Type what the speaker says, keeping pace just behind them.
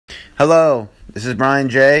Hello, this is Brian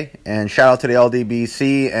J, and shout out to the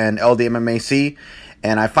LDBC and LDMMAC.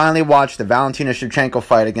 And I finally watched the Valentina Shevchenko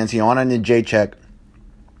fight against Joanna Jedrzejczyk,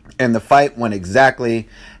 and the fight went exactly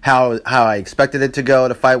how I expected it to go.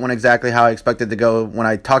 The fight went exactly how I expected it to go when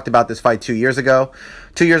I talked about this fight 2 years ago.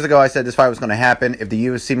 2 years ago, I said this fight was going to happen if the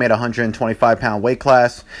UFC made a 125-pound weight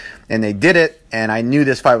class, and they did it, and I knew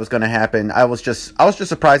this fight was going to happen. I was just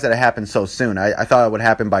surprised that it happened so soon. I thought it would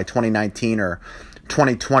happen by 2019 or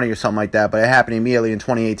 2020 or something like that, but it happened immediately in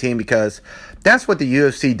 2018 because that's what the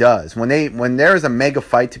UFC does. When there is a mega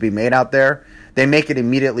fight to be made out there, they make it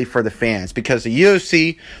immediately for the fans, because the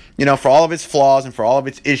UFC, for all of its flaws and for all of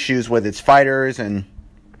its issues with its fighters and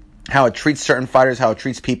how it treats certain fighters, how it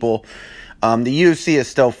treats people, the UFC is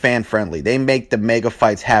still fan friendly. They make the mega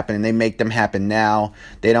fights happen, and they make them happen now.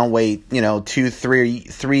 They don't wait, 2,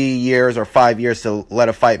 3 years or 5 years to let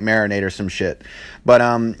a fight marinate or some shit. But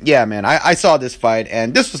yeah, man, I saw this fight,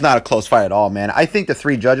 and this was not a close fight at all, man. I think the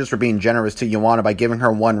three judges were being generous to Joanna by giving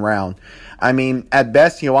her one round. I mean, at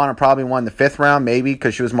best, Joanna probably won the 5th round, maybe,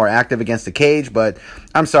 because she was more active against the cage. But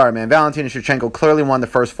I'm sorry, man. Valentina Shevchenko clearly won the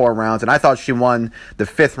first 4 rounds, and I thought she won the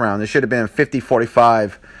 5th round. It should have been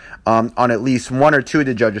 50-45 on at least 1 or 2 of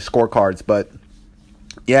the judges' scorecards. But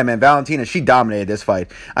yeah, man, Valentina, she dominated this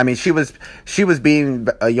fight. I mean, she was beating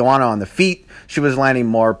Joanna on the feet. She was landing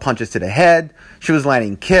more punches to the head. She was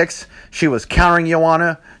landing kicks. She was countering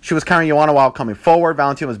Joanna. She was countering Joanna while coming forward.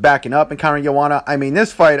 Valentina was backing up and countering Joanna. I mean,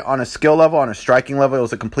 this fight on a skill level, on a striking level, it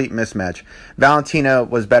was a complete mismatch. Valentina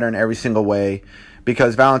was better in every single way,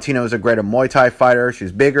 because Valentina was a greater Muay Thai fighter.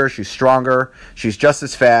 She's bigger. She's stronger. She's just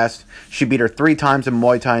as fast. She beat her 3 times in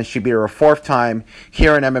Muay Thai, and she beat her a 4th time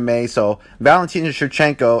here in MMA. So Valentina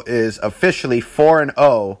Shevchenko is officially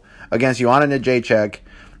 4-0 against Joanna Jedrzejczyk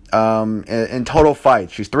in total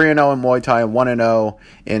fights. She's 3-0 in Muay Thai and 1-0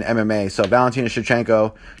 in MMA. So Valentina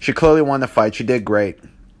Shevchenko, she clearly won the fight. She did great.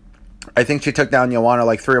 I think she took down Joanna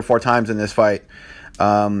like 3 or 4 times in this fight.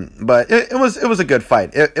 But it was a good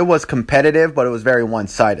fight. It was competitive, but it was very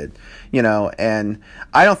one-sided, and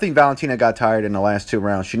I don't think Valentina got tired in the last 2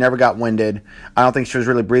 rounds. She never got winded. I don't think she was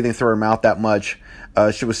really breathing through her mouth that much.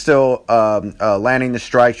 She was still landing the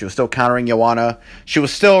strike. She was still countering Joanna. She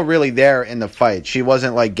was still really there in the fight. She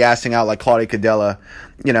wasn't like gassing out like Claudia Cadella,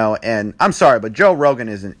 and I'm sorry, but Joe Rogan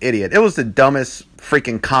is an idiot. It was the dumbest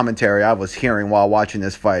freaking commentary I was hearing while watching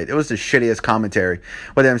this fight. It was the shittiest commentary,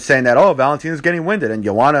 with them saying that, oh, Valentina's getting winded and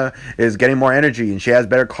Joanna is getting more energy and she has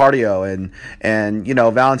better cardio, and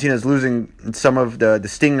Valentina's losing some of the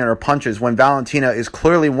sting in her punches, when Valentina is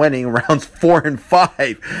clearly winning rounds 4 and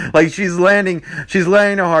 5. Like, she's landing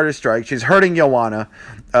the hardest strike. She's hurting Joanna.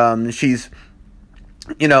 She's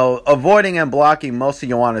avoiding and blocking most of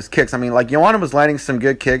Joanna's kicks. I mean, like, Joanna was landing some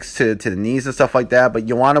good kicks to the knees and stuff like that, but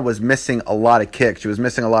Joanna was missing a lot of kicks. She was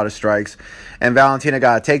missing a lot of strikes, and Valentina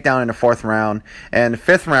got a takedown in the 4th round. And the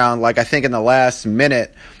 5th round, like, I think in the last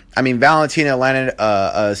minute, I mean, Valentina landed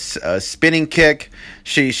a spinning kick.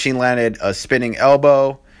 She landed a spinning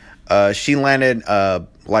elbow. She landed a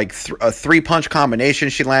 3-punch combination.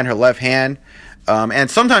 She landed her left hand.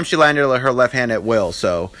 And sometimes she landed her left hand at will.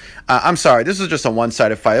 So, I'm sorry. This was just a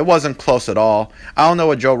one-sided fight. It wasn't close at all. I don't know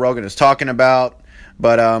what Joe Rogan is talking about.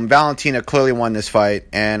 But Valentina clearly won this fight.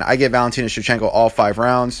 And I give Valentina Shevchenko all 5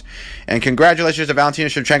 rounds. And congratulations to Valentina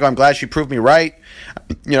Shevchenko. I'm glad she proved me right.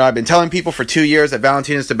 I've been telling people for 2 years that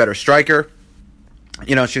Valentina's the better striker.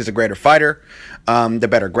 She's a greater fighter. The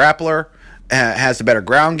better grappler. Has the better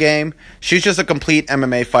ground game. She's just a complete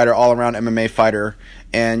MMA fighter, all-around MMA fighter.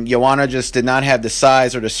 And Joanna just did not have the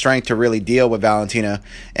size or the strength to really deal with Valentina.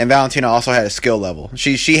 And Valentina also had a skill level.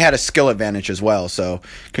 She had a skill advantage as well. So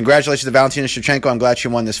congratulations to Valentina Shevchenko. I'm glad she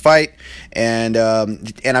won this fight. And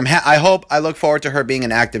I look forward to her being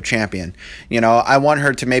an active champion. I want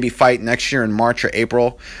her to maybe fight next year in March or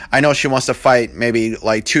April. I know she wants to fight maybe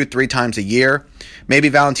like 2-3 times a year. Maybe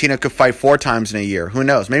Valentina could fight 4 times in a year. Who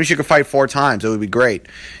knows? Maybe she could fight 4 times. It would be great.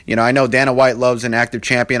 I know Dana White loves an active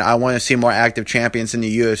champion. I want to see more active champions in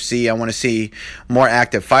the UFC. I want to see more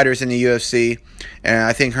active fighters in the UFC. And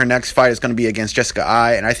I think her next fight is going to be against Jessica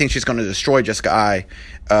Eye. And I think she's going to destroy Jessica Eye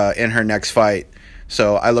in her next fight.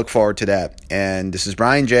 So I look forward to that. And this is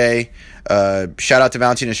Brian J. Shout out to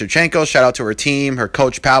Valentina Shevchenko. Shout out to her team, her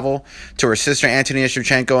coach Pavel, to her sister Antonia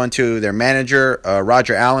Shevchenko, and to their manager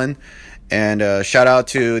Roger Allen. And shout out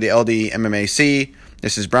to the LDMMAC.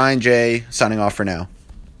 This is Brian J. signing off for now.